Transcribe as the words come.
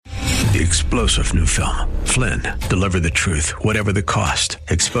the explosive new film, Flynn, Deliver the Truth, Whatever the Cost,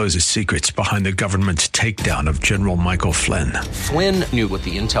 exposes secrets behind the government's takedown of General Michael Flynn. Flynn knew what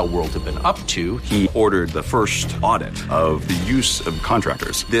the intel world had been up to. He ordered the first audit of the use of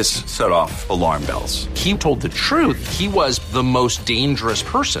contractors. This set off alarm bells. He told the truth. He was the most dangerous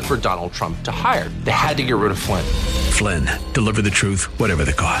person for Donald Trump to hire. They had to get rid of Flynn. Flynn, Deliver the Truth, Whatever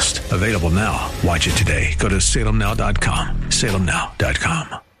the Cost. Available now. Watch it today. Go to salemnow.com.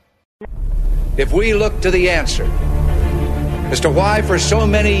 salemnow.com. If we look to the answer as to why for so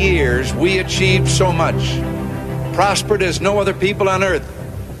many years we achieved so much, prospered as no other people on earth,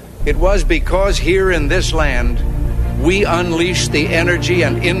 it was because here in this land we unleashed the energy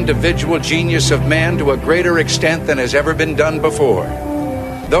and individual genius of man to a greater extent than has ever been done before.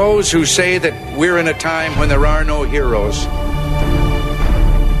 Those who say that we're in a time when there are no heroes,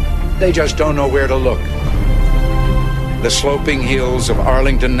 they just don't know where to look. The sloping hills of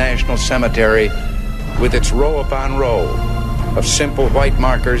Arlington National Cemetery, with its row upon row of simple white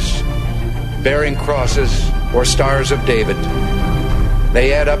markers bearing crosses or stars of David,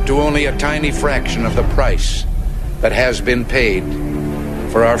 they add up to only a tiny fraction of the price that has been paid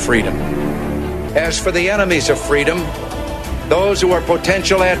for our freedom. As for the enemies of freedom, those who are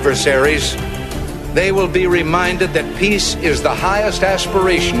potential adversaries, they will be reminded that peace is the highest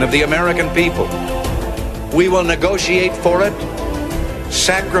aspiration of the American people. We will negotiate for it,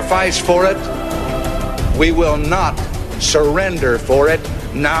 sacrifice for it. We will not surrender for it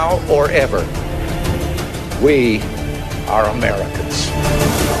now or ever. We are Americans.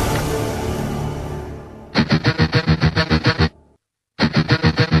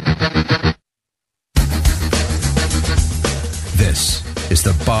 This is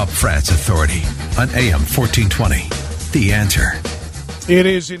the Bob Frantz Authority on AM 1420. The Answer. It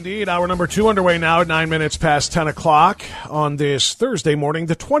is indeed hour number 2 underway now at 9 minutes past 10 o'clock on this Thursday morning,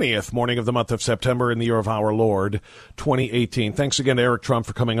 the 20th morning of the month of September in the year of our Lord, 2018. Thanks again to Eric Trump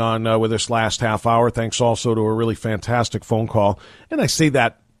for coming on with us last half hour. Thanks also to a really fantastic phone call. And I say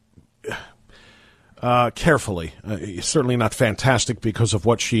that carefully. Certainly not fantastic because of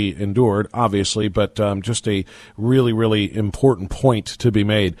what she endured, obviously, but just a really, really important point to be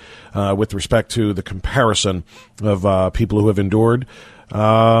made with respect to the comparison of people who have endured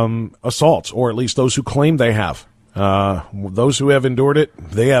assaults, or at least those who claim they have. Those who have endured it,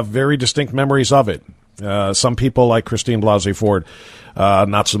 they have very distinct memories of it. Some people, like Christine Blasey Ford,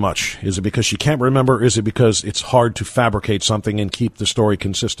 not so much. Is it because she can't remember? Is it because it's hard to fabricate something and keep the story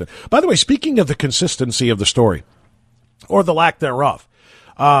consistent? By the way, speaking of the consistency of the story, or the lack thereof,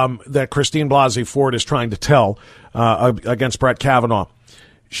 that Christine Blasey Ford is trying to tell against Brett Kavanaugh,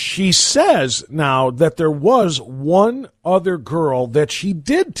 she says now that there was one other girl that she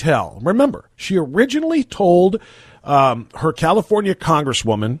did tell. Remember, she originally told her California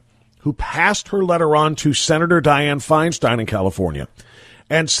congresswoman, who passed her letter on to Senator Dianne Feinstein in California,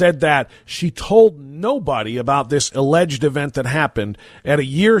 and said that she told nobody about this alleged event that happened at a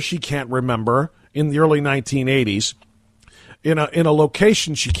year she can't remember, in the early 1980s, in a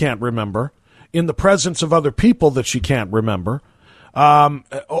location she can't remember, in the presence of other people that she can't remember.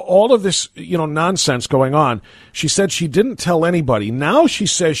 All of this, nonsense going on. She said she didn't tell anybody. Now she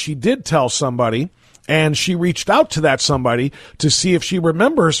says she did tell somebody, and she reached out to that somebody to see if she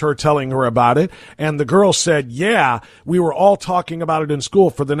remembers her telling her about it. And the girl said, yeah, we were all talking about it in school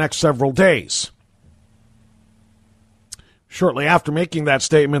for the next several days. Shortly after making that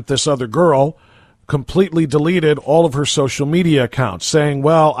statement, this other girl completely deleted all of her social media accounts, saying,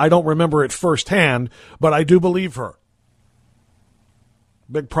 well, I don't remember it firsthand, but I do believe her.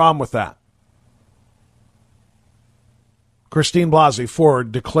 Big problem with that. Christine Blasey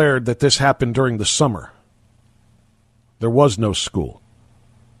Ford declared that this happened during the summer. There was no school.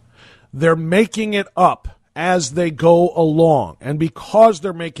 They're making it up as they go along. And because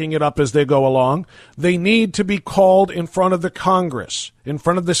they're making it up as they go along, they need to be called in front of the Congress, in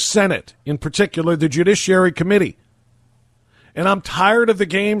front of the Senate, in particular the Judiciary Committee. And I'm tired of the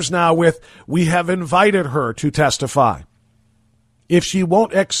games now with, we have invited her to testify. If she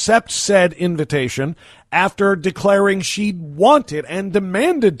won't accept said invitation after declaring she wanted and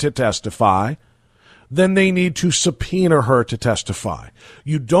demanded to testify, then they need to subpoena her to testify.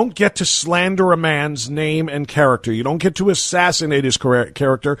 You don't get to slander a man's name and character. You don't get to assassinate his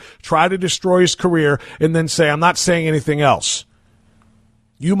character, try to destroy his career, and then say, I'm not saying anything else.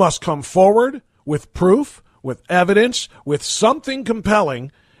 You must come forward with proof, with evidence, with something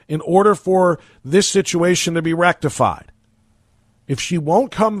compelling in order for this situation to be rectified. If she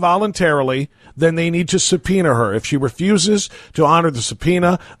won't come voluntarily, then they need to subpoena her. If she refuses to honor the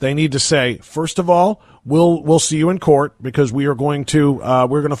subpoena, they need to say, first of all, we'll see you in court because we're going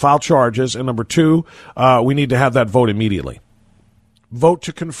to file charges. And number two, we need to have that vote immediately. Vote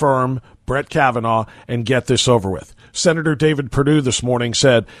to confirm Brett Kavanaugh and get this over with. Senator David Perdue this morning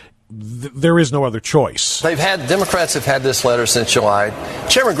said there is no other choice. Democrats have had this letter since July.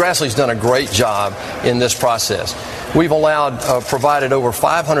 Chairman Grassley's done a great job in this process. We've provided over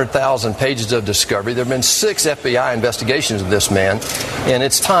 500,000 pages of discovery. There have been 6 FBI investigations of this man, and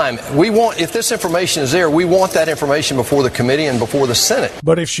it's time. If this information is there, we want that information before the committee and before the Senate.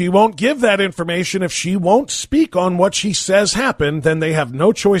 But if she won't give that information, if she won't speak on what she says happened, then they have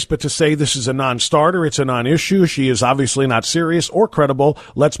no choice but to say this is a non-starter, it's a non-issue, she is obviously not serious or credible,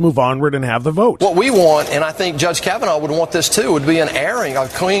 let's move onward and have the vote. What we want, and I think Judge Kavanaugh would want this too, would be a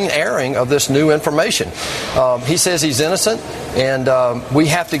clean airing of this new information. He says he's innocent, and we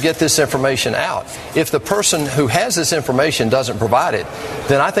have to get this information out. If the person who has this information doesn't provide it,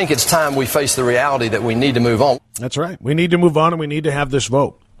 then I think it's time we face the reality that we need to move on. That's right. We need to move on, and we need to have this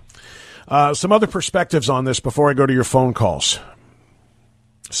vote. Some other perspectives on this before I go to your phone calls.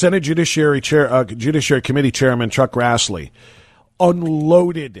 Senate Judiciary Committee Chairman Chuck Grassley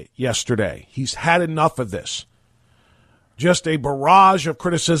unloaded yesterday. He's had enough of this. Just a barrage of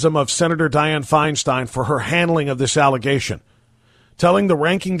criticism of Senator Dianne Feinstein for her handling of this allegation, telling the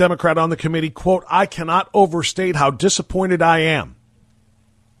ranking Democrat on the committee, quote, I cannot overstate how disappointed I am.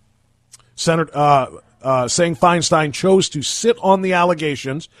 Saying Feinstein chose to sit on the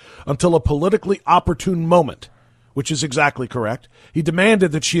allegations until a politically opportune moment, which is exactly correct. He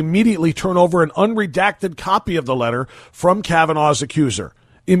demanded that she immediately turn over an unredacted copy of the letter from Kavanaugh's accuser.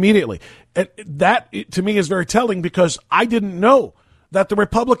 Immediately. And that, to me, is very telling because I didn't know that the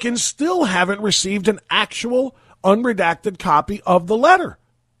Republicans still haven't received an actual unredacted copy of the letter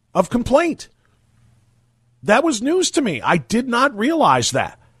of complaint. That was news to me. I did not realize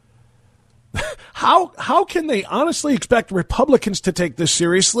that. How can they honestly expect Republicans to take this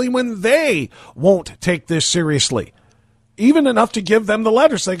seriously when they won't take this seriously? Even enough to give them the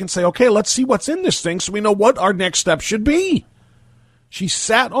letter so they can say, okay, let's see what's in this thing so we know what our next step should be. She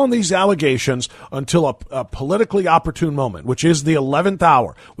sat on these allegations until a politically opportune moment, which is the 11th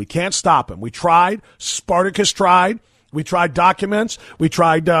hour. We can't stop him. We tried. Spartacus tried. We tried documents. We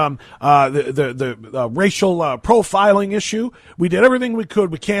tried the racial profiling issue. We did everything we could.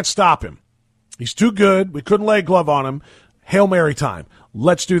 We can't stop him. He's too good. We couldn't lay a glove on him. Hail Mary time.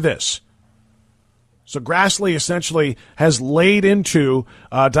 Let's do this. So Grassley essentially has laid into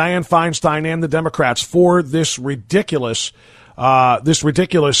Dianne Feinstein and the Democrats for this ridiculous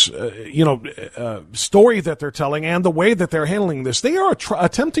story that they're telling and the way that they're handling this. They are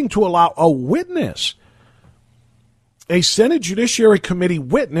attempting to allow a witness, a Senate Judiciary Committee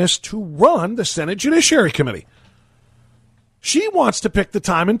witness, to run the Senate Judiciary Committee. She wants to pick the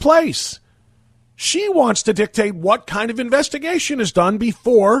time and place. She wants to dictate what kind of investigation is done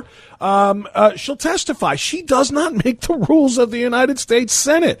before she'll testify. She does not make the rules of the United States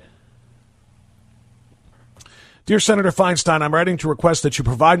Senate. Dear Senator Feinstein, I'm writing to request that you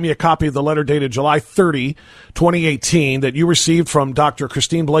provide me a copy of the letter dated July 30, 2018, that you received from Dr.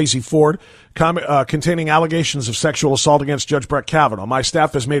 Christine Blasey Ford, containing allegations of sexual assault against Judge Brett Kavanaugh. My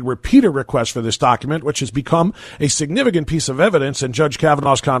staff has made repeated requests for this document, which has become a significant piece of evidence in Judge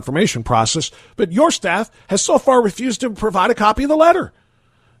Kavanaugh's confirmation process, but your staff has so far refused to provide a copy of the letter.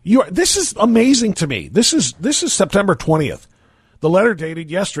 This is amazing to me. This is September 20th. The letter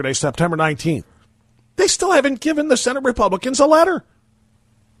dated yesterday, September 19th. They still haven't given the Senate Republicans a letter.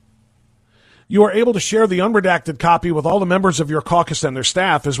 You are able to share the unredacted copy with all the members of your caucus and their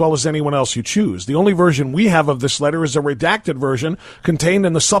staff, as well as anyone else you choose. The only version we have of this letter is a redacted version contained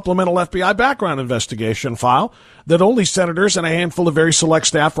in the supplemental FBI background investigation file that only senators and a handful of very select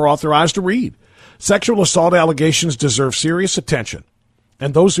staff are authorized to read. Sexual assault allegations deserve serious attention,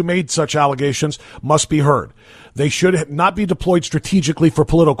 and those who made such allegations must be heard. They should not be deployed strategically for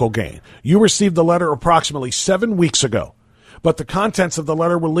political gain. You received the letter approximately 7 weeks ago, but the contents of the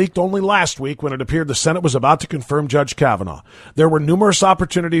letter were leaked only last week when it appeared the Senate was about to confirm Judge Kavanaugh. There were numerous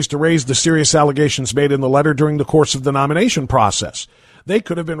opportunities to raise the serious allegations made in the letter during the course of the nomination process. They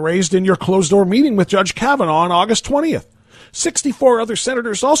could have been raised in your closed-door meeting with Judge Kavanaugh on August 20th. 64 other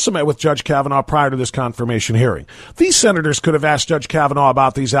senators also met with Judge Kavanaugh prior to this confirmation hearing. These senators could have asked Judge Kavanaugh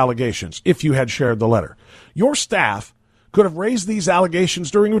about these allegations if you had shared the letter. Your staff could have raised these allegations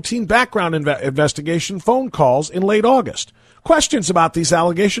during routine background investigation phone calls in late August. Questions about these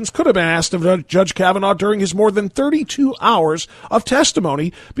allegations could have been asked of Judge Kavanaugh during his more than 32 hours of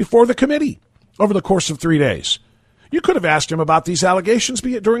testimony before the committee over the course of 3 days. You could have asked him about these allegations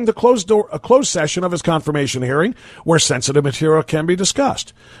during the closed session of his confirmation hearing, where sensitive material can be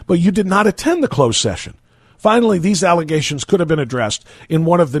discussed. But you did not attend the closed session. Finally, these allegations could have been addressed in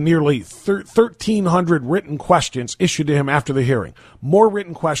one of the nearly 1,300 written questions issued to him after the hearing. More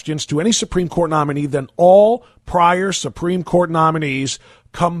written questions to any Supreme Court nominee than all prior Supreme Court nominees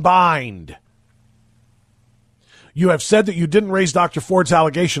combined. You have said that you didn't raise Dr. Ford's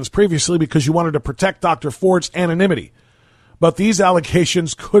allegations previously because you wanted to protect Dr. Ford's anonymity. But these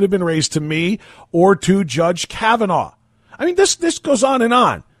allegations could have been raised to me or to Judge Kavanaugh. I mean, this goes on and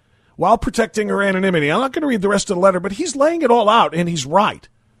on. While protecting her anonymity. I'm not going to read the rest of the letter, but he's laying it all out, and he's right.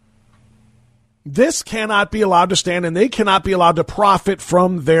 This cannot be allowed to stand, and they cannot be allowed to profit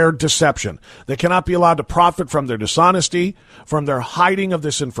from their deception. They cannot be allowed to profit from their dishonesty, from their hiding of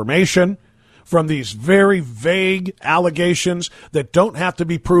this information, from these very vague allegations that don't have to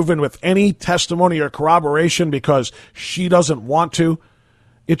be proven with any testimony or corroboration because she doesn't want to.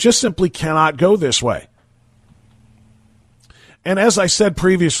 It just simply cannot go this way. And as I said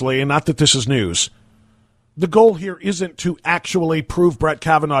previously, and not that this is news, the goal here isn't to actually prove Brett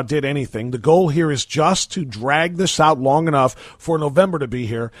Kavanaugh did anything. The goal here is just to drag this out long enough for November to be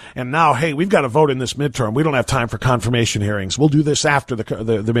here. And now, hey, we've got to vote in this midterm. We don't have time for confirmation hearings. We'll do this after the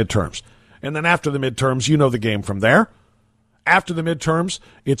midterms. And then after the midterms, you know the game from there. After the midterms,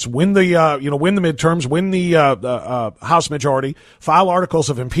 it's win the midterms, win the House majority, file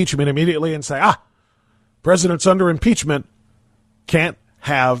articles of impeachment immediately, and say, president's under impeachment. Can't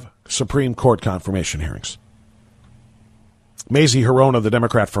have Supreme Court confirmation hearings. Mazie Hirono, the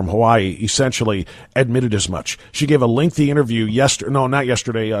Democrat from Hawaii, essentially admitted as much. She gave a lengthy interview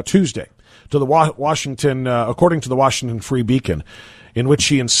Tuesday, to the Washington, according to the Washington Free Beacon, in which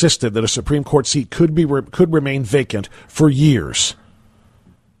she insisted that a Supreme Court seat could remain vacant for years.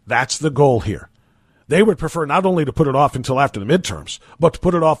 That's the goal here. They would prefer not only to put it off until after the midterms, but to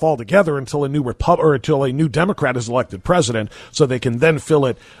put it off altogether until until a new Democrat is elected president, so they can then fill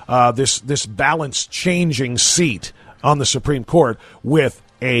it this balance changing seat on the Supreme Court with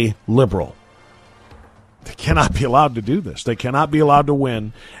a liberal. They cannot be allowed to do this. They cannot be allowed to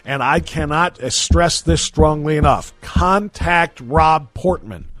win. And I cannot stress this strongly enough. Contact Rob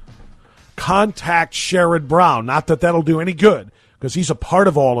Portman. Contact Sherrod Brown. Not that that'll do any good, because he's a part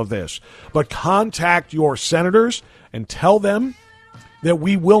of all of this. But contact your senators and tell them that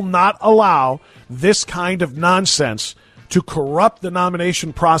we will not allow this kind of nonsense to corrupt the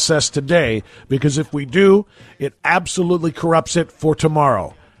nomination process today, because if we do, it absolutely corrupts it for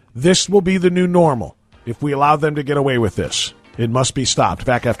tomorrow. This will be the new normal if we allow them to get away with this. It must be stopped.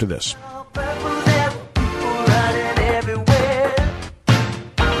 Back after this.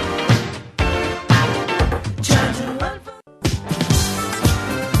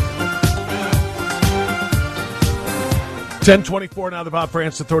 10:24 now. The Bob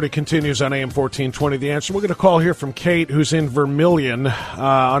Frantz Authority continues on AM 1420 The Answer. We're going to call here from Kate, who's in Vermillion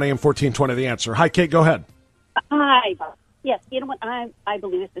on AM 1420 The Answer. Hi, Kate. Go ahead. Hi, Bob. Yes, you know what? I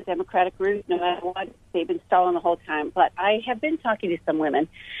believe it's the Democratic route, no matter what. They've been stalling the whole time. But I have been talking to some women,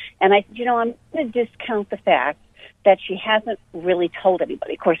 and I said, I'm going to discount the fact that she hasn't really told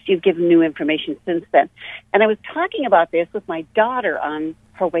anybody. Of course, you've given new information since then. And I was talking about this with my daughter on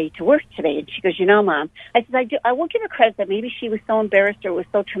her way to work today, and she goes, Mom, I said, I will give her credit that maybe she was so embarrassed or it was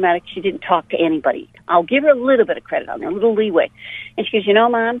so traumatic she didn't talk to anybody. I'll give her a little bit of credit on there, a little leeway. And she goes,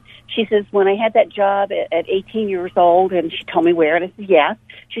 Mom, she says, when I had that job at 18 years old, and she told me where, and I said, yes.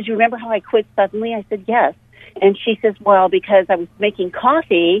 She says, remember how I quit suddenly? I said, yes. And she says, well, because I was making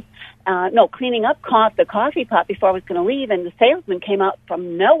coffee, cleaning up the coffee pot before I was going to leave, and the salesman came out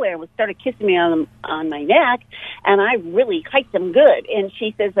from nowhere and started kissing me on my neck, and I really hiked him good. And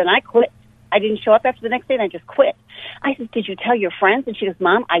she says, and I quit. I didn't show up after the next day, and I just quit. I said, did you tell your friends? And she goes,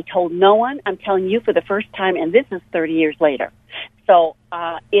 Mom, I told no one. I'm telling you for the first time, and this is 30 years later. So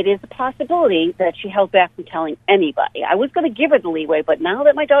it is a possibility that she held back from telling anybody. I was going to give her the leeway, but now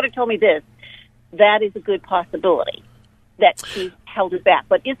that my daughter told me this, that is a good possibility that she held it back.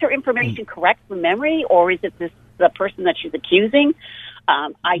 But is her information correct from memory, or is it the person that she's accusing?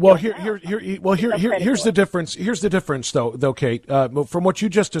 Here's the difference. Here's the difference, though, Kate. From what you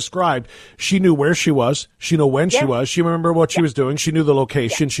just described, she knew where she was. She knew when she was. She remembered what she was doing. She knew the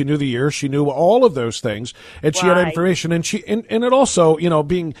location. She knew the year. She knew all of those things, and she had information. And and it also,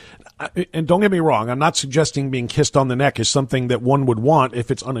 being. And don't get me wrong, I'm not suggesting being kissed on the neck is something that one would want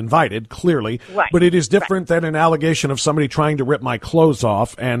if it's uninvited, clearly. Right. But it is different than an allegation of somebody trying to rip my clothes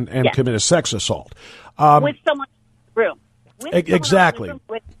off and commit a sex assault. With someone in the room. Exactly.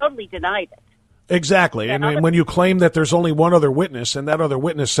 Would totally denied it. Exactly. And when you claim that there's only one other witness and that other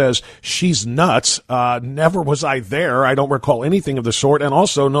witness says she's nuts, never was I there. I don't recall anything of the sort. And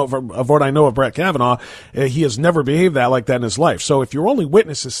also, of what I know of Brett Kavanaugh, he has never behaved like that in his life. So if your only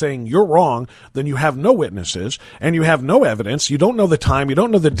witness is saying you're wrong, then you have no witnesses and you have no evidence. You don't know the time. You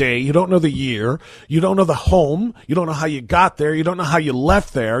don't know the day. You don't know the year. You don't know the home. You don't know how you got there. You don't know how you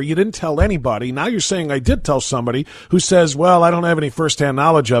left there. You didn't tell anybody. Now you're saying I did tell somebody who says, well, I don't have any firsthand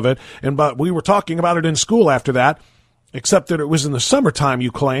knowledge of it. But we were talking about it in school after that, except that it was in the summertime,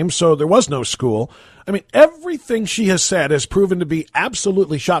 you claim, so there was no school. I mean, everything she has said has proven to be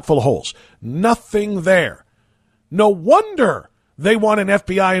absolutely shot full of holes. Nothing there. No wonder they want an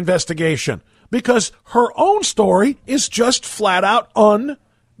FBI investigation, because her own story is just flat out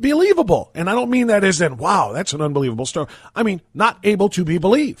unbelievable. And I don't mean that as in, wow, that's an unbelievable story. I mean, not able to be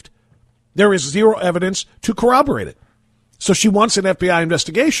believed. There is zero evidence to corroborate it. So she wants an FBI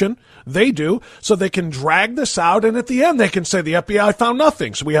investigation. They do, so they can drag this out, and at the end they can say the FBI found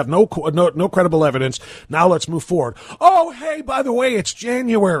nothing. So we have no credible evidence. Now let's move forward. Oh, hey, by the way, it's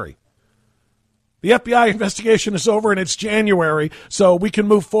January. The FBI investigation is over, and it's January, so we can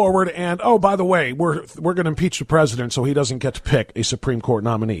move forward. And oh, by the way, we're going to impeach the president, so he doesn't get to pick a Supreme Court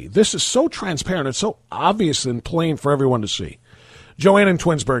nominee. This is so transparent. It's so obvious and plain for everyone to see. Joanne in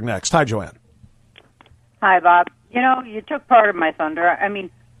Twinsburg next. Hi, Joanne. Hi, Bob. You know, you took part of my thunder. I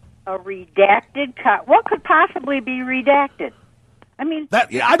mean, a redacted what could possibly be redacted? I mean,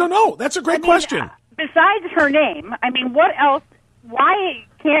 I don't know. That's a great question. Besides her name, I mean, what else? Why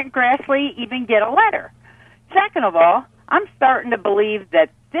can't Grassley even get a letter? Second of all, I'm starting to believe that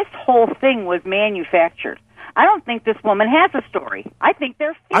this whole thing was manufactured. I don't think this woman has a story. I think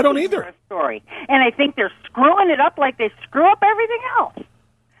they're feeding her a story, and I think they're screwing it up like they screw up everything else.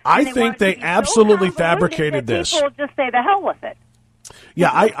 I think they absolutely fabricated this. People just say the hell with it.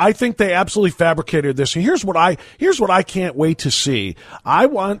 Yeah, I think they absolutely fabricated this. And here's what I can't wait to see. I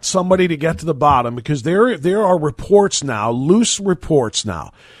want somebody to get to the bottom, because there are reports now, loose reports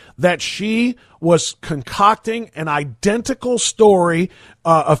now, that she was concocting an identical story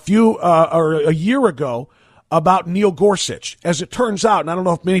a year ago about Neil Gorsuch. As it turns out, and I don't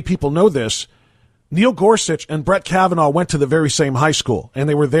know if many people know this, Neil Gorsuch and Brett Kavanaugh went to the very same high school, and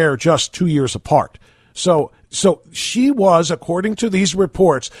they were there just 2 years apart. So she was, according to these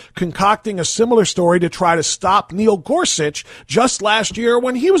reports, concocting a similar story to try to stop Neil Gorsuch just last year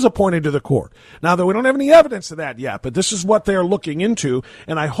when he was appointed to the court. Now, we don't have any evidence of that yet, but this is what they're looking into,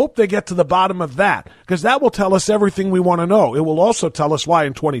 and I hope they get to the bottom of that, because that will tell us everything we want to know. It will also tell us why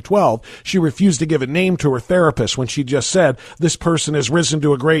in 2012 she refused to give a name to her therapist when she just said this person has risen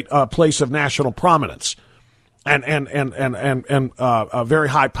to a great place of national prominence and very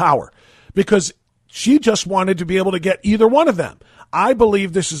high power, because she just wanted to be able to get either one of them. I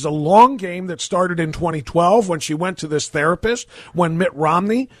believe this is a long game that started in 2012 when she went to this therapist, when Mitt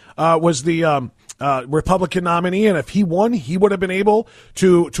Romney was the Republican nominee, and if he won, he would have been able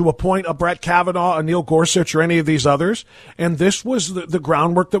to appoint a Brett Kavanaugh, a Neil Gorsuch, or any of these others. And this was the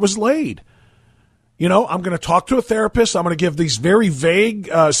groundwork that was laid. You know, I'm going to talk to a therapist. I'm going to give these very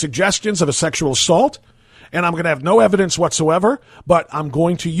vague suggestions of a sexual assault, and I'm going to have no evidence whatsoever, but I'm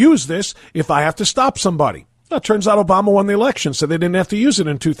going to use this if I have to stop somebody. Well, it turns out Obama won the election, so they didn't have to use it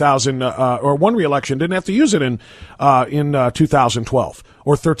in 2000, or won re-election, didn't have to use it in 2012,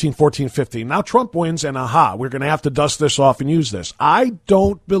 or 13, 14, 15. Now Trump wins, and we're going to have to dust this off and use this. I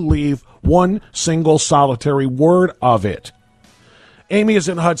don't believe one single solitary word of it. Amy is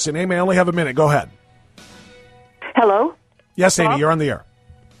in Hudson. Amy, I only have a minute. Go ahead. Hello? Yes, Amy, you're on the air.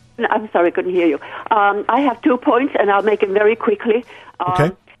 I'm sorry, I couldn't hear you. I have 2 points, and I'll make them very quickly.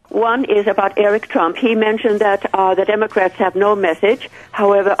 Okay. One is about Eric Trump. He mentioned that the Democrats have no message.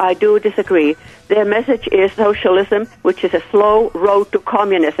 However, I do disagree. Their message is socialism, which is a slow road to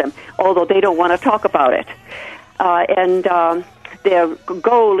communism, although they don't want to talk about it. Their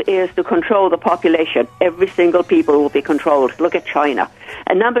goal is to control the population. Every single people will be controlled. Look at China.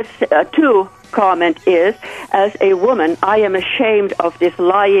 And number 2 comment is, as a woman, I am ashamed of this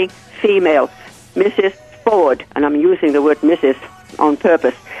lying female, Mrs. Ford, and I'm using the word Mrs. on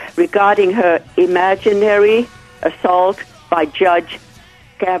purpose, regarding her imaginary assault by Judge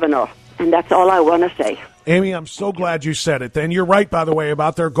Kavanaugh. And that's all I want to say. Amy, I'm so glad you said it. And you're right, by the way,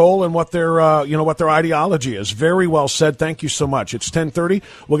 about their goal and what their, what their ideology is. Very well said. Thank you so much. It's 10:30.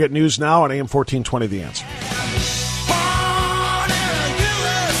 We'll get news now on AM 1420, The Answer.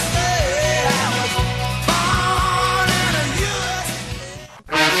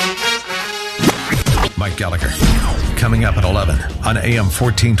 Mike Gallagher, coming up at 11 on AM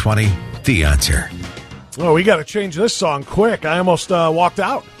 1420, The Answer. Oh, we got to change this song quick. I almost walked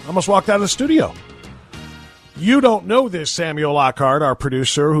out. I almost walked out of the studio. You don't know this, Samuel Lockhart, our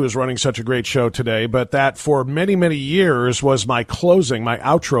producer, who is running such a great show today, but that for many, many years was my closing, my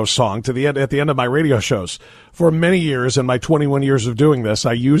outro song at the end of my radio shows. For many years, in my 21 years of doing this,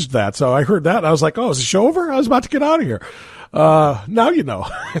 I used that. So I heard that, and I was like, oh, is the show over? I was about to get out of here. Now you know.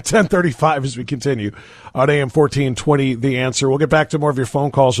 10:35 as we continue on AM 1420, The Answer. We'll get back to more of your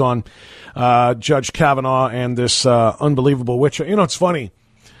phone calls on Judge Kavanaugh and this unbelievable witch. You know, it's funny.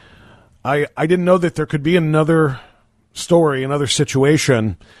 I didn't know that there could be another story, another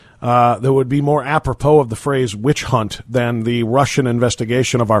situation that would be more apropos of the phrase witch hunt than the Russian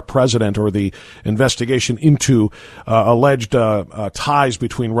investigation of our president or the investigation into alleged ties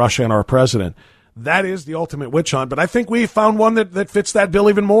between Russia and our president. That is the ultimate witch hunt, but I think we found one that fits that bill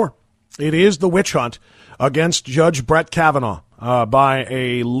even more. It is the witch hunt against Judge Brett Kavanaugh by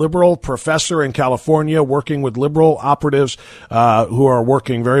a liberal professor in California working with liberal operatives who are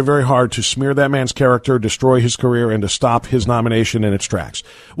working very, very hard to smear that man's character, destroy his career, and to stop his nomination in its tracks.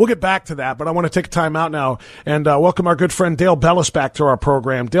 We'll get back to that, but I want to take a time out now and welcome our good friend Dale Bellis back to our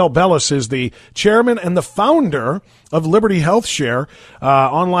program. Dale Bellis is the chairman and the founder of Liberty Health Share,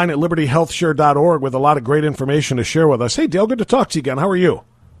 online at libertyhealthshare.org with a lot of great information to share with us. Hey, Dale, good to talk to you again. How are you?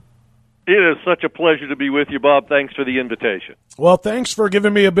 It is such a pleasure to be with you, Bob. Thanks for the invitation. Well, thanks for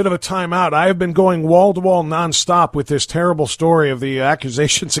giving me a bit of a time out. I have been going wall-to-wall nonstop with this terrible story of the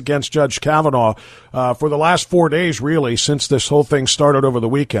accusations against Judge Kavanaugh for the last 4 days, really, since this whole thing started over the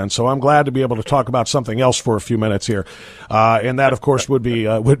weekend. So I'm glad to be able to talk about something else for a few minutes here. And that, of course, would be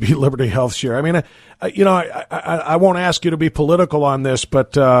Liberty Health Share. I mean, I won't ask you to be political on this,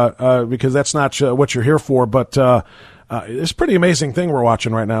 but because that's not what you're here for. But it's a pretty amazing thing we're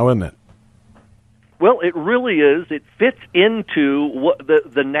watching right now, isn't it? Well, it really is. It fits into what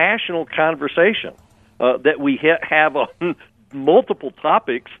the national conversation that we have on multiple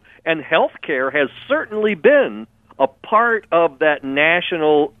topics, and healthcare has certainly been a part of that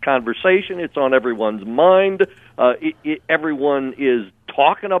national conversation. It's on everyone's mind. Everyone is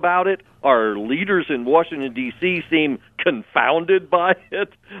talking about it. Our leaders in Washington, D.C. seem confounded by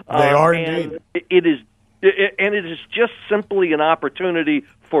it. They are indeed. It is just simply an opportunity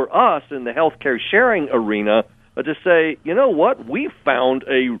for us in the healthcare sharing arena to say, you know what, we found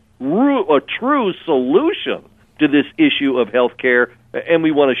a true solution to this issue of healthcare, and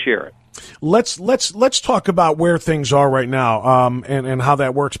we want to share it. Let's talk about where things are right now, and how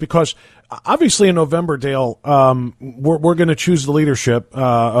that works, because obviously in November, Dale, we're going to choose the leadership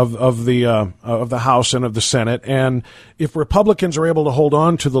of the House and of the Senate, and if Republicans are able to hold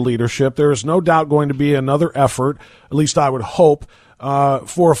on to the leadership, there is no doubt going to be another effort, at least I would hope,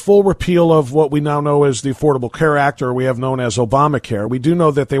 for a full repeal of what we now know as the Affordable Care Act, or we have known as Obamacare. We do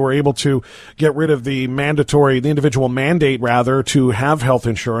know that they were able to get rid of the individual mandate, rather, to have health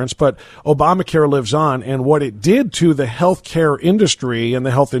insurance, but Obamacare lives on, and what it did to the health care industry and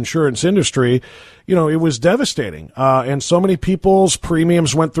the health insurance industry, you know, it was devastating. And so many people's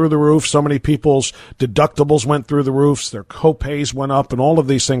premiums went through the roof, so many people's deductibles went through the roofs, their co-pays went up, and all of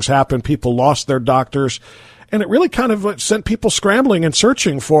these things happened. People lost their doctors. And it really kind of sent people scrambling and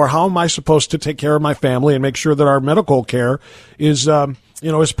searching for, how am I supposed to take care of my family and make sure that our medical care is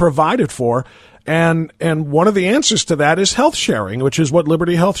provided for. And one of the answers to that is health sharing, which is what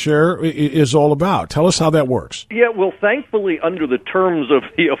Liberty Health Share is all about. Tell us how that works. Yeah, well, thankfully, under the terms of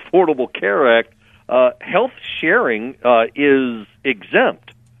the Affordable Care Act, health sharing is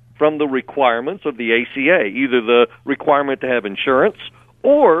exempt from the requirements of the ACA, either the requirement to have insurance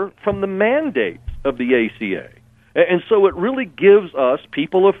or from the mandate of the ACA. And so it really gives us,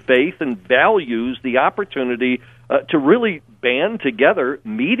 people of faith and values, the opportunity to really band together,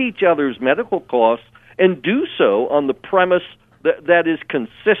 meet each other's medical costs, and do so on the premise that is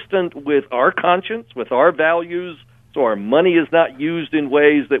consistent with our conscience, with our values, so our money is not used in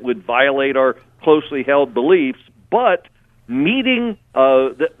ways that would violate our closely held beliefs, but meeting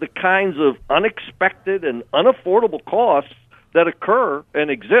the kinds of unexpected and unaffordable costs that occur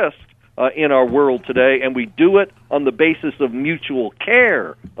and exist in our world today, and we do it on the basis of mutual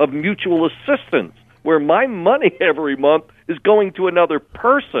care, of mutual assistance, where my money every month is going to another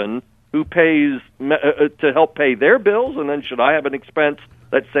person who pays to help pay their bills, and then should I have an expense,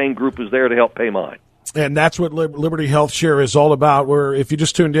 that same group is there to help pay mine. And that's what Liberty Health Share is all about. If you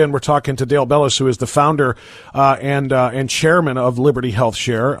just tuned in, we're talking to Dale Bellis, who is the founder and chairman of Liberty Health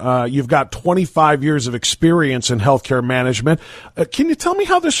Share. You've got 25 years of experience in healthcare management. Can you tell me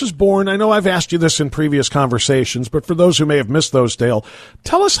how this was born? I know I've asked you this in previous conversations, but for those who may have missed those, Dale,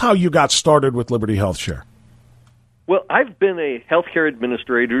 tell us how you got started with Liberty Health Share. Well, I've been a healthcare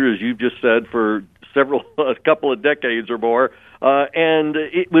administrator, as you just said, for a couple of decades or more. And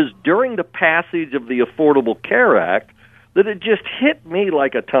it was during the passage of the Affordable Care Act that it just hit me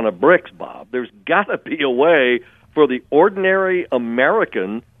like a ton of bricks, Bob. There's got to be a way for the ordinary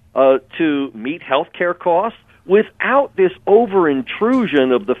American to meet health care costs without this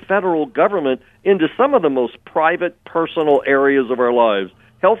over-intrusion of the federal government into some of the most private, personal areas of our lives.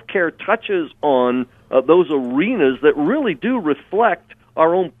 Healthcare touches on those arenas that really do reflect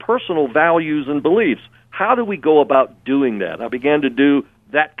our own personal values and beliefs. How do we go about doing that? I began to do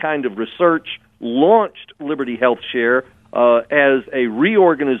that kind of research, launched Liberty Health Share as a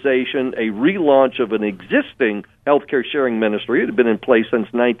reorganization, a relaunch of an existing healthcare sharing ministry. It had been in place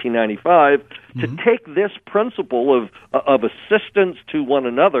since 1995 to take this principle of assistance to one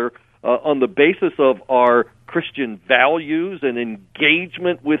another on the basis of our Christian values and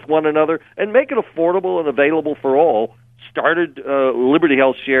engagement with one another and make it affordable and available for all. Started Liberty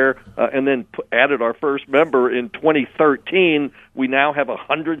Health Share and then added our first member in 2013. We now have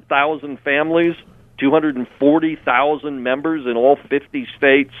 100,000 families, 240,000 members in all 50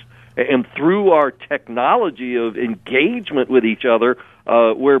 states. And through our technology of engagement with each other,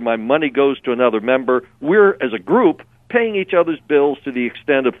 where my money goes to another member, we're, as a group, paying each other's bills to the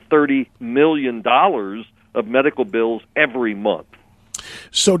extent of $30 million of medical bills every month.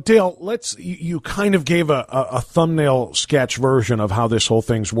 So, Dale, you kind of gave a thumbnail sketch version of how this whole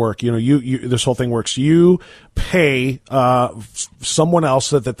thing's work. You know, this whole thing works. You pay someone else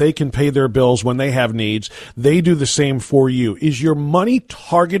so that they can pay their bills when they have needs. They do the same for you. Is your money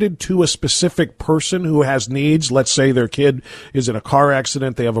targeted to a specific person who has needs? Let's say their kid is in a car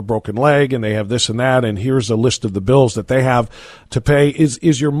accident, they have a broken leg, and they have this and that, and here's a list of the bills that they have to pay.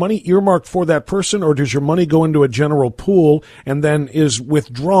 Is your money earmarked for that person, or does your money go into a general pool and then is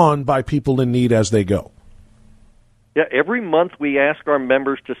withdrawn by people in need as they go? Yeah, every month we ask our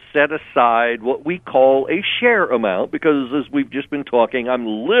members to set aside what we call a share amount, because as we've just been talking, I'm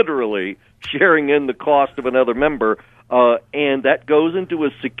literally sharing in the cost of another member, and that goes into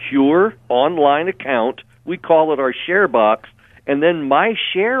a secure online account. We call it our share box, and then my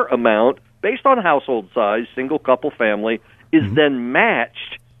share amount, based on household size, single, couple, family, is then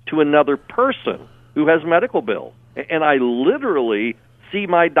matched to another person who has medical bills. And I literally see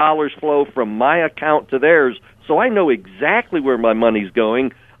my dollars flow from my account to theirs, so I know exactly where my money's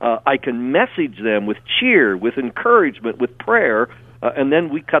going. I can message them with cheer, with encouragement, with prayer, and then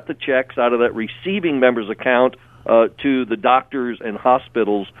we cut the checks out of that receiving member's account to the doctors and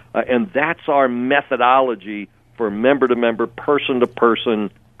hospitals, and that's our methodology for member-to-member, person-to-person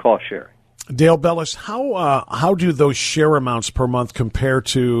cost sharing. Dale Bellis, how do those share amounts per month compare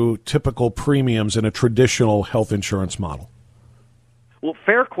to typical premiums in a traditional health insurance model? Well,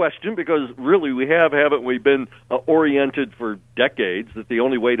 fair question, because really we haven't we been oriented for decades that the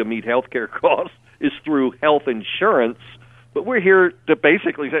only way to meet healthcare costs is through health insurance. But we're here to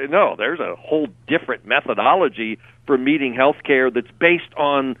basically say, no, there's a whole different methodology for meeting healthcare that's based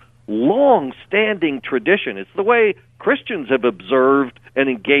on long-standing tradition. It's the way Christians have observed and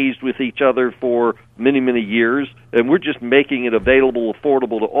engaged with each other for many, many years, and we're just making it available,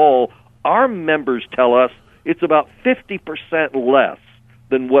 affordable to all. Our members tell us it's about 50% less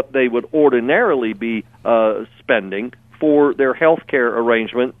than what they would ordinarily be spending for their health care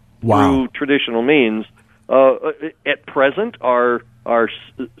arrangement through traditional means. At present,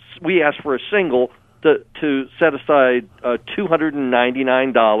 we ask for a single to set aside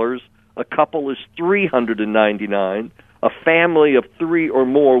 $299. A couple is $399. A family of three or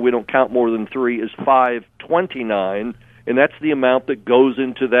more, we don't count more than three, is $529, and that's the amount that goes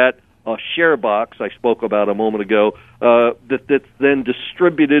into that share box I spoke about a moment ago, that's then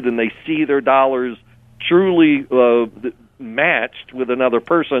distributed, and they see their dollars truly matched with another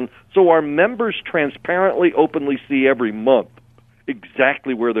person. So our members transparently, openly see every month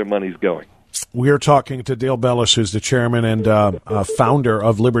exactly where their money's going. We are talking to Dale Bellis, who's the chairman and founder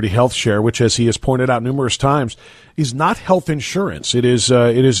of Liberty Health Share, which, as he has pointed out numerous times, is not health insurance. It is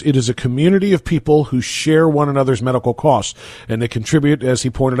a community of people who share one another's medical costs, and they contribute, as he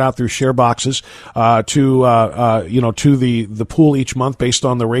pointed out, through share boxes to the pool each month based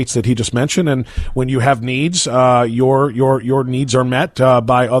on the rates that he just mentioned. And when you have needs, your needs are met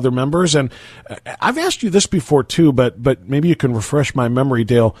by other members. And I've asked you this before too, but maybe you can refresh my memory,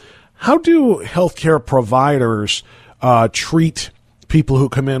 Dale. How do healthcare providers treat people who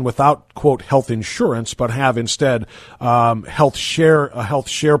come in without, quote, health insurance, but have instead a health share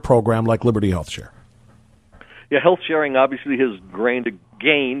program like Liberty Health Share? Yeah, health sharing obviously has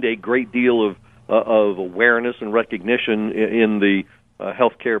gained a great deal of awareness and recognition in the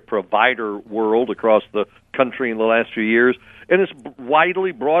healthcare provider world across the country in the last few years, and it's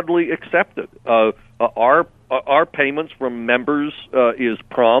widely, broadly accepted. Our payments from members is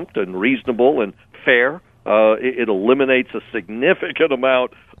prompt and reasonable and fair. It eliminates a significant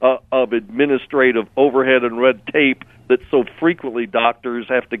amount of administrative overhead and red tape that so frequently doctors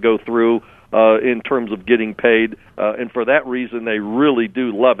have to go through in terms of getting paid, and for that reason, they really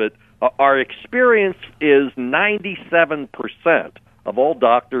do love it. Our experience is 97% of all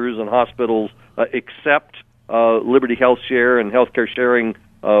doctors and hospitals accept Liberty Health Share and healthcare sharing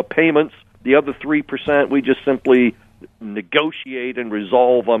payments. The other 3%, we just simply negotiate and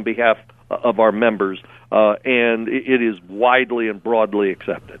resolve on behalf of our members, and it is widely and broadly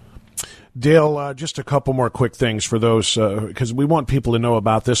accepted. Dale, just a couple more quick things for those, because we want people to know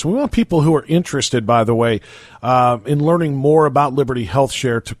about this. We want people who are interested, by the way, in learning more about Liberty Health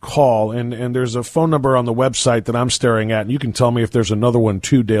Share to call. And there's a phone number on the website that I'm staring at, and you can tell me if there's another one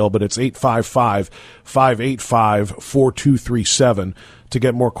too, Dale, but it's 855-585-4237 to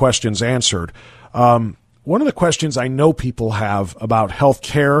get more questions answered. One of the questions I know people have about health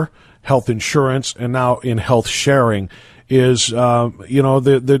care, health insurance, and now in health sharing is,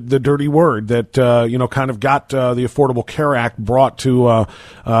 the dirty word that, kind of got the Affordable Care Act brought to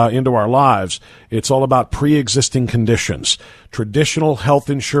into our lives. It's all about pre-existing conditions. Traditional health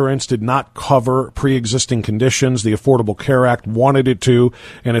insurance did not cover pre-existing conditions. The Affordable Care Act wanted it to,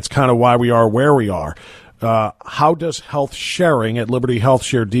 and it's kind of why we are where we are. How does health sharing at Liberty Health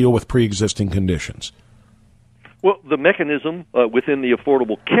Share deal with pre-existing conditions? Well, the mechanism within the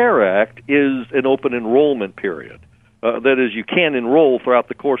Affordable Care Act is an open enrollment period. That is, you can enroll throughout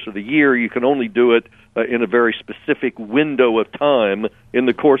the course of the year. You can only do it in a very specific window of time in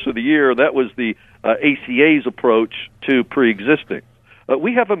the course of the year. That was the ACA's approach to pre-existing.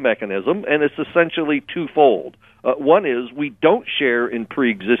 We have a mechanism, and it's essentially twofold. One is we don't share in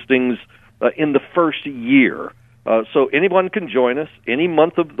pre-existings in the first year. So anyone can join us any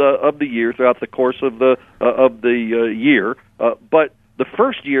month of the year throughout the course of the year, but the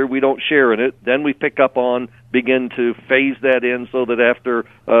first year we don't share in it. Then we begin to phase that in so that after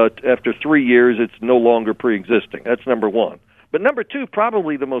 3 years it's no longer pre-existing. That's number one. But number two,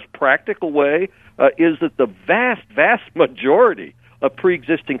 probably the most practical way, is that the vast majority of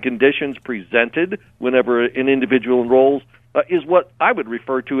pre-existing conditions presented whenever an individual enrolls is what I would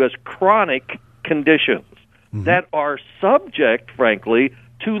refer to as chronic conditions that are subject, frankly,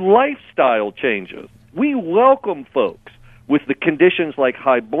 to lifestyle changes. We welcome folks with the conditions like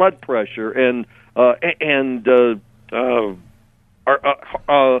high blood pressure and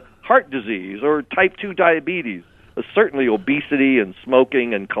heart disease or type 2 diabetes, certainly obesity and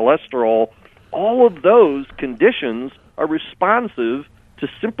smoking and cholesterol. All of those conditions are responsive to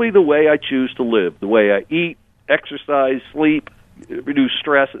simply the way I choose to live, the way I eat, exercise, sleep, reduce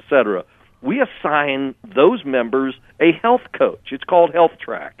stress, etc. We assign those members a health coach. It's called Health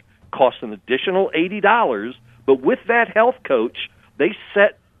Track. Costs an additional $80, but with that health coach, they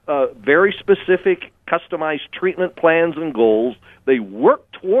set very specific, customized treatment plans and goals. They work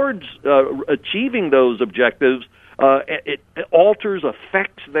towards achieving those objectives. It alters,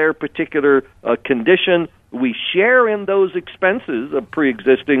 affects their particular condition. We share in those expenses of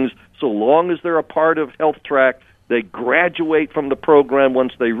pre-existings so long as they're a part of Health Track. They graduate from the program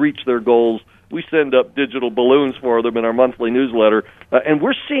once they reach their goals. We send up digital balloons for them in our monthly newsletter. And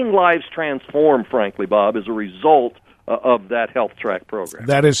we're seeing lives transform, frankly, Bob, as a result of that Health Track program.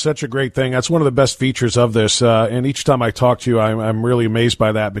 That is such a great thing. That's one of the best features of this. And each time I talk to you, I'm really amazed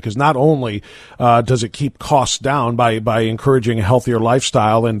by that, because not only does it keep costs down by encouraging a healthier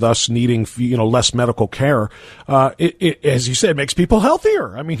lifestyle and thus needing less medical care, it as you said, makes people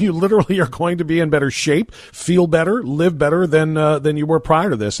healthier. I mean, you literally are going to be in better shape, feel better, live better than you were prior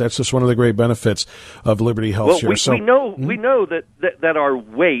to this. That's just one of the great benefits of Liberty Health Share. We know that our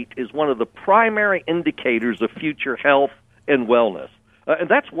weight is one of the primary indicators of future health and wellness. And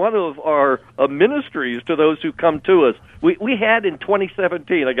that's one of our ministries to those who come to us. We had in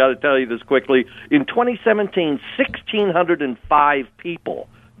 2017, I got to tell you this quickly, in 2017, 1,605 people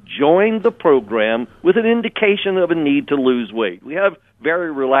joined the program with an indication of a need to lose weight. We have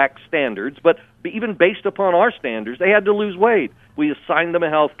very relaxed standards, but even based upon our standards, they had to lose weight. We assigned them a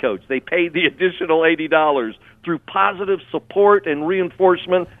health coach. They paid the additional $80 through positive support and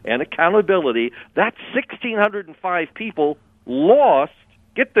reinforcement and accountability. That's 1,605 people lost,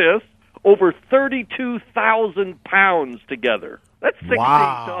 get this, over 32,000 pounds together. That's 16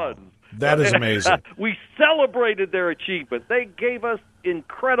 tons. That is amazing. We celebrated their achievement. They gave us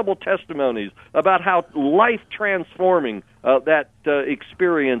incredible testimonies about how life-transforming that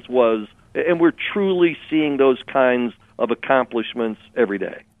experience was, and we're truly seeing those kinds of accomplishments every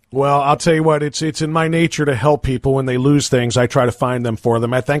day. Well, I'll tell you what, it's in my nature to help people when they lose things. I try to find them for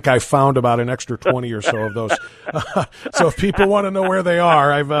them. I think I found about an extra 20 or so of those. So if people want to know where they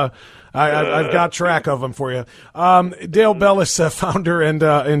are, I've got track of them for you. Dale Bellis, founder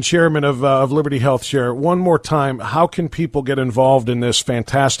and chairman of Liberty Health Share. One more time, how can people get involved in this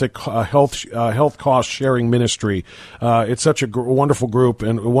fantastic health cost sharing ministry? It's such a wonderful group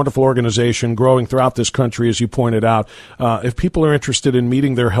and a wonderful organization growing throughout this country, as you pointed out. If people are interested in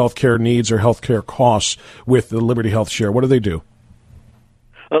meeting their healthcare needs or healthcare costs with the Liberty Health Share, what do they do?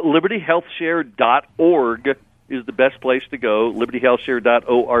 LibertyHealthShare.org is the best place to go,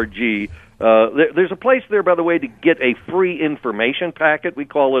 libertyhealthshare.org. There's a place there, by the way, to get a free information packet. We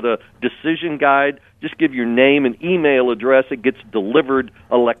call it a decision guide. Just give your name and email address. It gets delivered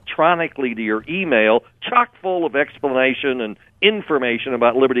electronically to your email, chock full of explanation and information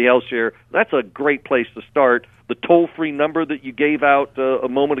about Liberty Health Share. That's a great place to start. The toll-free number that you gave out a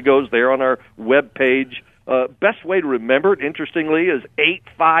moment ago is there on our webpage. Best way to remember it, interestingly, is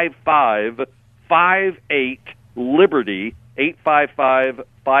 855-58-LIBERTY,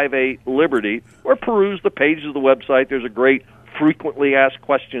 855-58-LIBERTY, or peruse the pages of the website. There's a great frequently asked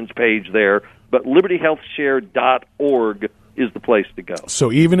questions page there. But libertyhealthshare.org is the place to go.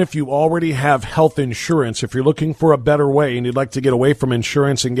 So even if you already have health insurance, if you're looking for a better way and you'd like to get away from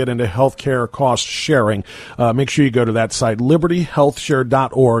insurance and get into health care cost sharing, make sure you go to that site,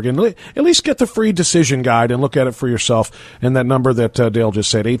 libertyhealthshare.org, and at least get the free decision guide and look at it for yourself. And that number that Dale just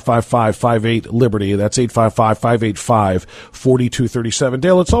said, 855-58-LIBERTY, that's 855-585-4237.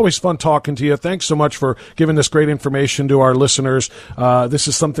 Dale, it's always fun talking to you. Thanks so much for giving this great information to our listeners. This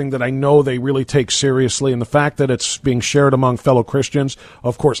is something that I know they really take seriously, and the fact that it's being shared among fellow Christians,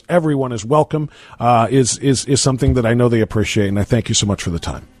 of course, everyone is welcome, is something that I know they appreciate, and I thank you so much for the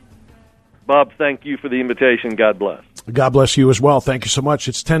time. Bob, thank you for the invitation. God bless. God bless you as well. Thank you so much.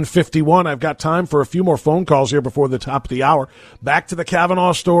 It's 10:51. I've got time for a few more phone calls here before the top of the hour. Back to the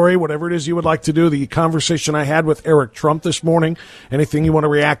Kavanaugh story, whatever it is you would like to do, the conversation I had with Eric Trump this morning, anything you want to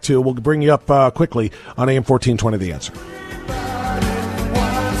react to, we'll bring you up quickly on AM 1420 The Answer.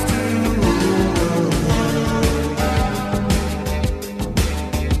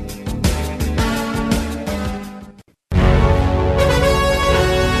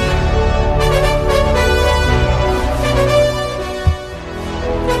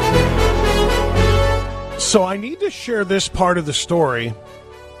 So I need to share this part of the story,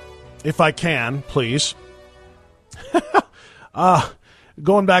 if I can, please.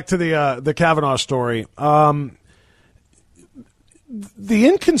 Going back to the Kavanaugh story, the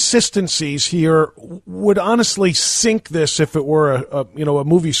inconsistencies here would honestly sink this if it were a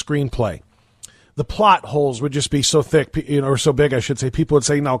movie screenplay. The plot holes would just be so thick, or so big, I should say. People would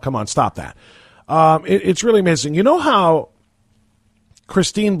say, "No, come on, stop that." It's really amazing. You know how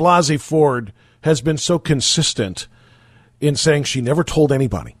Christine Blasey Ford has been so consistent in saying she never told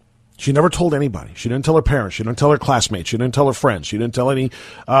anybody. She never told anybody. She didn't tell her parents. She didn't tell her classmates. She didn't tell her friends. She didn't tell any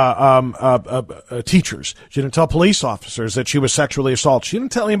teachers. She didn't tell police officers that she was sexually assaulted. She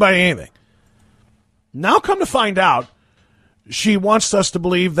didn't tell anybody anything. Now come to find out, she wants us to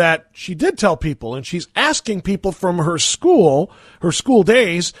believe that she did tell people, and she's asking people from her school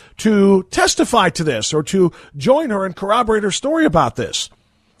days, to testify to this or to join her and corroborate her story about this.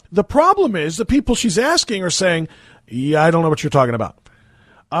 The problem is the people she's asking are saying, "Yeah, I don't know what you're talking about."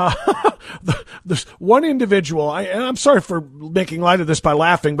 There's one individual, and I'm sorry for making light of this by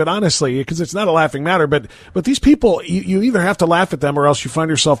laughing, but honestly, because it's not a laughing matter, but these people, you either have to laugh at them or else you find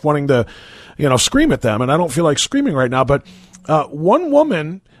yourself wanting to, scream at them. And I don't feel like screaming right now, but one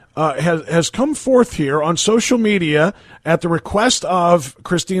woman has come forth here on social media at the request of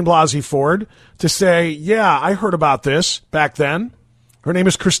Christine Blasey Ford to say, "Yeah, I heard about this back then." Her name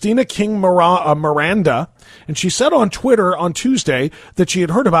is Christina King Miranda, and she said on Twitter on Tuesday that she had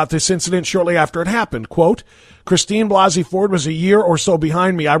heard about this incident shortly after it happened. Quote, "Christine Blasey Ford was a year or so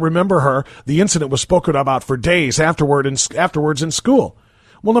behind me. I remember her. The incident was spoken about for days afterwards in school."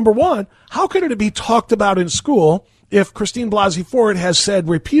 Well, number one, how could it be talked about in school if Christine Blasey Ford has said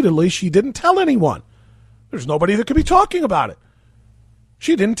repeatedly she didn't tell anyone? There's nobody that could be talking about it.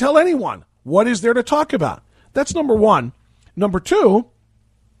 She didn't tell anyone. What is there to talk about? That's number one. Number two,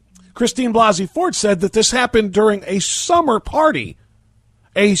 Christine Blasey Ford said that this happened during a summer party.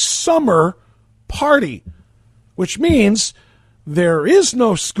 A summer party, which means there is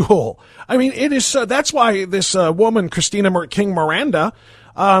no school. I mean, it is. That's why this woman, Christina King Miranda,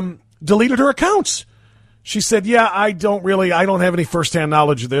 deleted her accounts. She said, yeah, I don't have any firsthand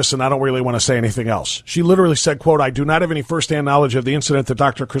knowledge of this, and I don't really want to say anything else. She literally said, quote, I do not have any firsthand knowledge of the incident that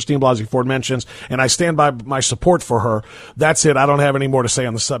Dr. Christine Blasey Ford mentions, and I stand by my support for her. That's it. I don't have any more to say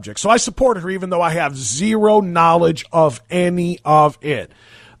on the subject. So I supported her even though I have zero knowledge of any of it.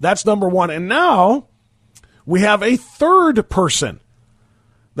 That's number one. And now we have a third person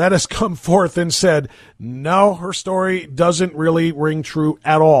that has come forth and said, no, her story doesn't really ring true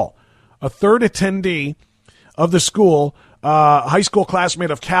at all. A third attendee of the school, high school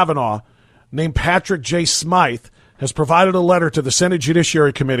classmate of Kavanaugh, named Patrick J. Smythe, has provided a letter to the Senate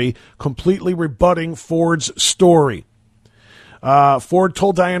Judiciary Committee completely rebutting Ford's story. Ford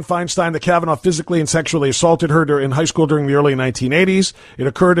told Dianne Feinstein that Kavanaugh physically and sexually assaulted her in high school during the early 1980s. It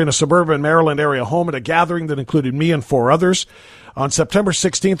occurred in a suburban Maryland area home at a gathering that included me and 4 others. On September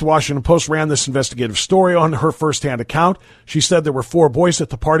 16th, the Washington Post ran this investigative story on her firsthand account. She said there were 4 boys at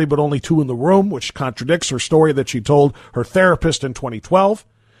the party, but only 2 in the room, which contradicts her story that she told her therapist in 2012.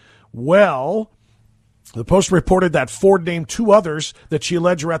 Well, the Post reported that Ford named 2 others that she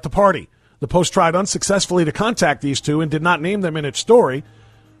alleged were at the party. The Post tried unsuccessfully to contact these 2 and did not name them in its story,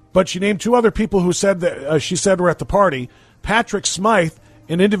 but she named 2 other people who said that she said were at the party. Patrick Smythe,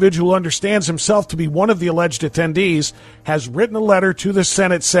 an individual who understands himself to be one of the alleged attendees, has written a letter to the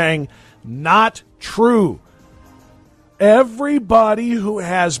Senate saying, not true. Everybody who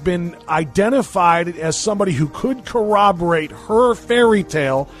has been identified as somebody who could corroborate her fairy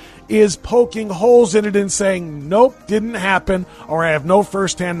tale is poking holes in it and saying, nope, didn't happen, or I have no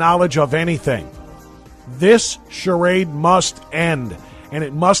firsthand knowledge of anything. This charade must end, and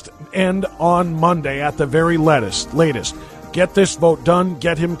it must end on Monday at the very latest. Get this vote done,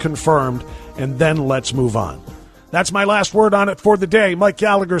 get him confirmed, and then let's move on. That's my last word on it for the day. Mike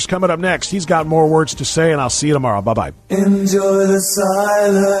Gallagher's coming up next. He's got more words to say, and I'll see you tomorrow. Bye-bye. Enjoy the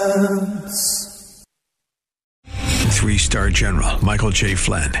silence. 3-star General Michael J.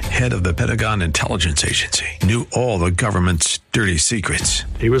 Flynn, head of the Pentagon Intelligence Agency, knew all the government's dirty secrets.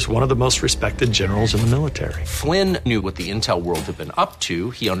 He was one of the most respected generals in the military. Flynn knew what the intel world had been up to.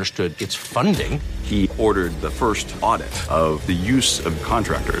 He understood its funding. He ordered the first audit of the use of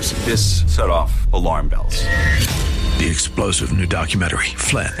contractors. This set off alarm bells. The explosive new documentary,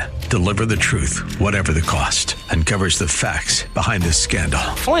 Flynn, Deliver the Truth, Whatever the Cost, uncovers the facts behind this scandal.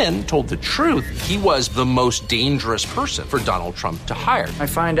 Flynn told the truth. He was the most dangerous person for Donald Trump to hire. I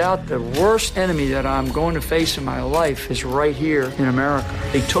find out the worst enemy that I'm going to face in my life is right here in America.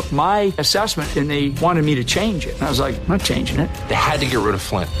 They took my assessment and they wanted me to change it. And I was like, I'm not changing it. They had to get rid of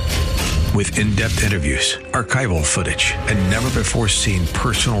Flynn. With in-depth interviews, archival footage, and never-before-seen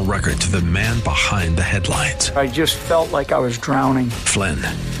personal records of the man behind the headlines. I just felt like I was drowning. Flynn,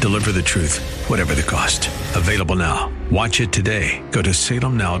 Deliver the Truth, Whatever the Cost. Available now. Watch it today. Go to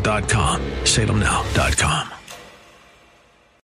salemnow.com. salemnow.com.